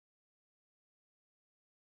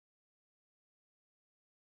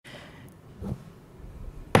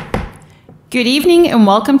Good evening and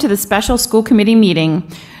welcome to the special school committee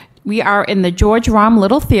meeting. We are in the George Romm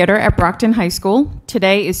Little Theater at Brockton High School.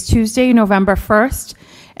 Today is Tuesday, November 1st,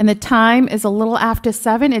 and the time is a little after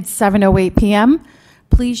 7. It's 7:08 p.m.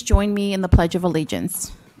 Please join me in the Pledge of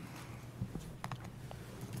Allegiance.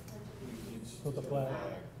 To the flag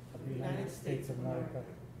of the United States of America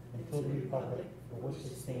and to the republic for which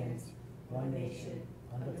it stands, one nation,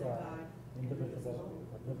 under God, indivisible,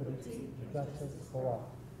 with liberty and justice for all.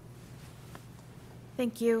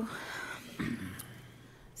 Thank you.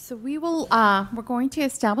 So we're going to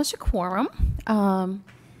establish a quorum.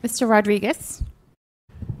 Mr. Rodriguez.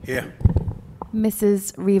 Here.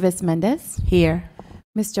 Mrs. Rivas Mendez. Here.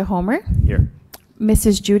 Mr. Homer. Here.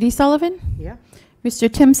 Mrs. Judy Sullivan. Here.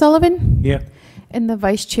 Mr. Tim Sullivan. Here. And the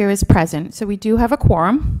vice chair is present. So we do have a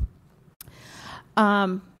quorum.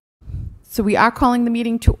 So we are calling the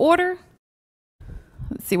meeting to order.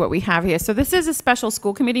 Let's see what we have here. So this is a special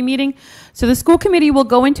school committee meeting. So the school committee will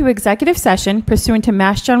go into executive session pursuant to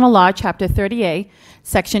Mass General Law, Chapter 30A,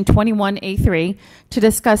 Section 21A3, to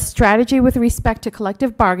discuss strategy with respect to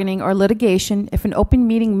collective bargaining or litigation if an open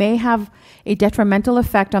meeting may have a detrimental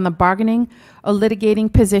effect on the bargaining or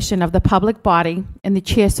litigating position of the public body, and the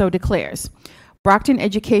chair so declares. Brockton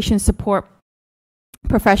Education Support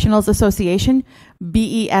Professionals Association,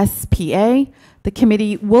 BESPA. The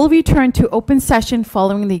committee will return to open session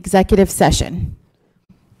following the executive session.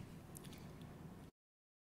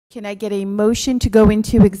 Can I get a motion to go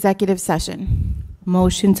into executive session?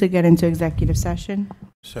 Motion to get into executive session.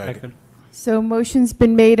 Second. So motion's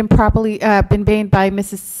been made and properly been made by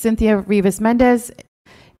Mrs. Cynthia Rivas Mendez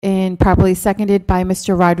and properly seconded by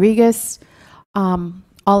Mr. Rodriguez.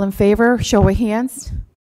 All in favor, show of hands.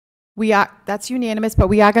 That's unanimous, but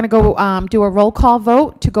we are going to go do a roll call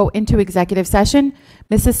vote to go into executive session.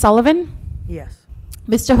 Mrs. Sullivan? Yes.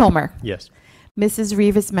 Mr. Homer? Yes. Mrs.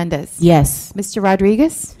 Rivas Mendez? Yes. Mr.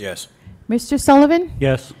 Rodriguez? Yes. Mr. Sullivan?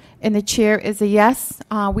 Yes. And the chair is a yes.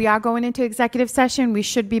 We are going into executive session. We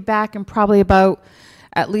should be back in probably about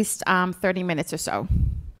at least 30 minutes or so.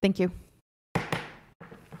 Thank you.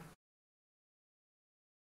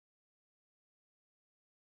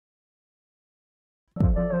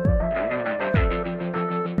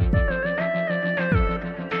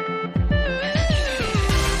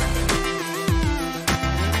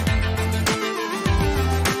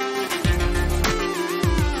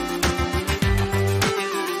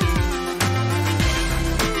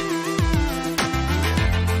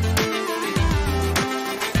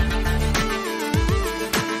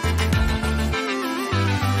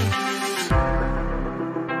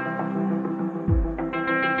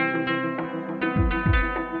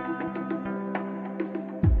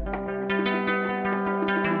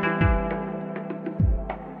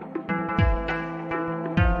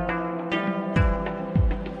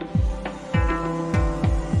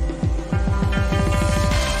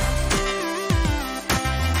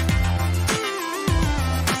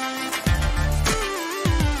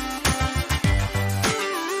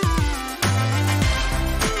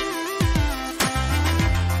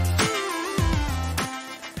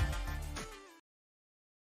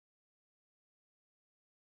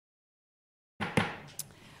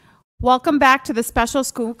 Welcome back to the special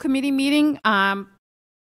school committee meeting.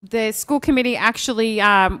 The school committee actually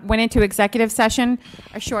went into executive session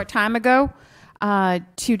a short time ago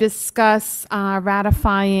to discuss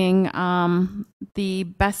ratifying the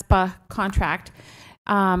BESPA contract.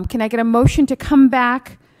 Can I get a motion to come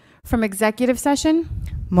back from executive session?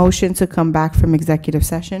 Motion to come back from executive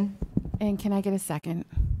session. And can I get a second?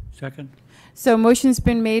 Second. So motion's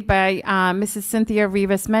been made by Mrs. Cynthia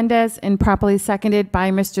Rivas Mendez and properly seconded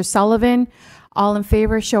by Mr. Sullivan. All in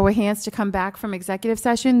favor, show of hands to come back from executive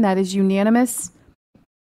session. That is unanimous.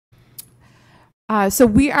 So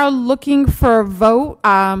we are looking for a vote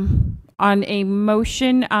on a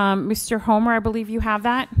motion. Mr. Homer, I believe you have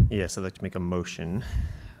that. Yes, I'd like to make a motion.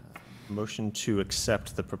 Motion to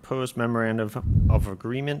accept the proposed memorandum of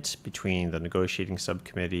agreement between the negotiating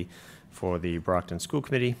subcommittee for the Brockton School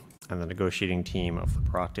Committee and the negotiating team of the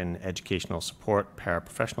Brockton Educational Support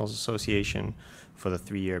Paraprofessionals Association for the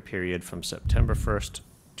 3-year period from September 1st,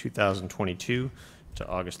 2022 to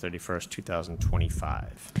August 31st,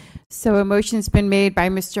 2025. So a motion's been made by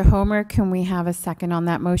Mr. Homer. Can we have a second on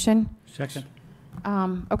that motion? Second.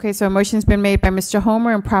 Okay, so a motion's been made by Mr.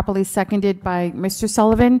 Homer and properly seconded by Mr.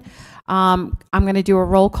 Sullivan. I'm going to do a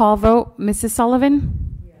roll call vote. Mrs.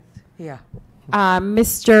 Sullivan? Yeah.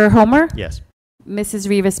 Mr. Homer? Yes. Mrs.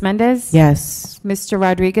 Rivas Mendez? Yes. Mr.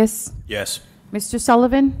 Rodriguez? Yes. Mr.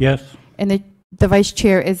 Sullivan? Yes. And the vice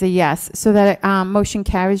chair is a yes. So that motion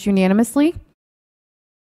carries unanimously.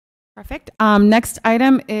 Perfect. Next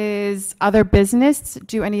item is other business.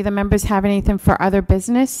 Do any of the members have anything for other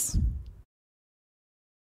business?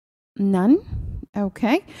 None?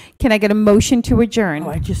 Okay. Can I get a motion to adjourn? Oh,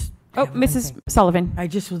 I just. Oh, have one Mrs. thing. Sullivan. I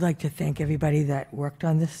just would like to thank everybody that worked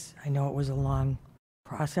on this. I know it was a long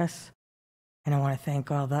process, and I want to thank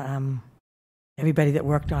all the everybody that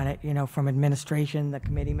worked on it. You know, from administration, the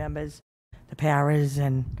committee members, the paras,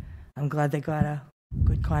 and I'm glad they got a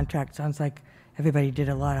good contract. Sounds like everybody did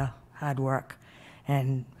a lot of hard work,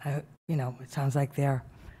 and you know, it sounds like they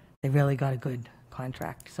really got a good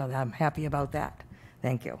contract. So I'm happy about that.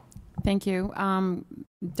 Thank you. Thank you.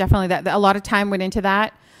 Definitely that a lot of time went into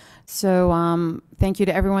that. So thank you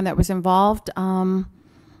to everyone that was involved. And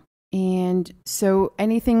so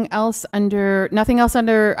nothing else under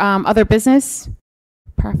other business?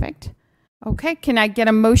 Perfect. Okay, can I get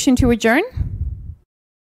a motion to adjourn?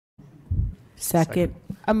 Second.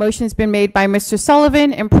 A motion has been made by Mr.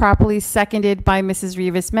 Sullivan and properly seconded by Mrs.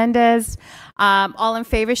 Rivas Mendez. All in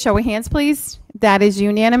favor, show of hands, please. That is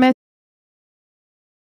unanimous.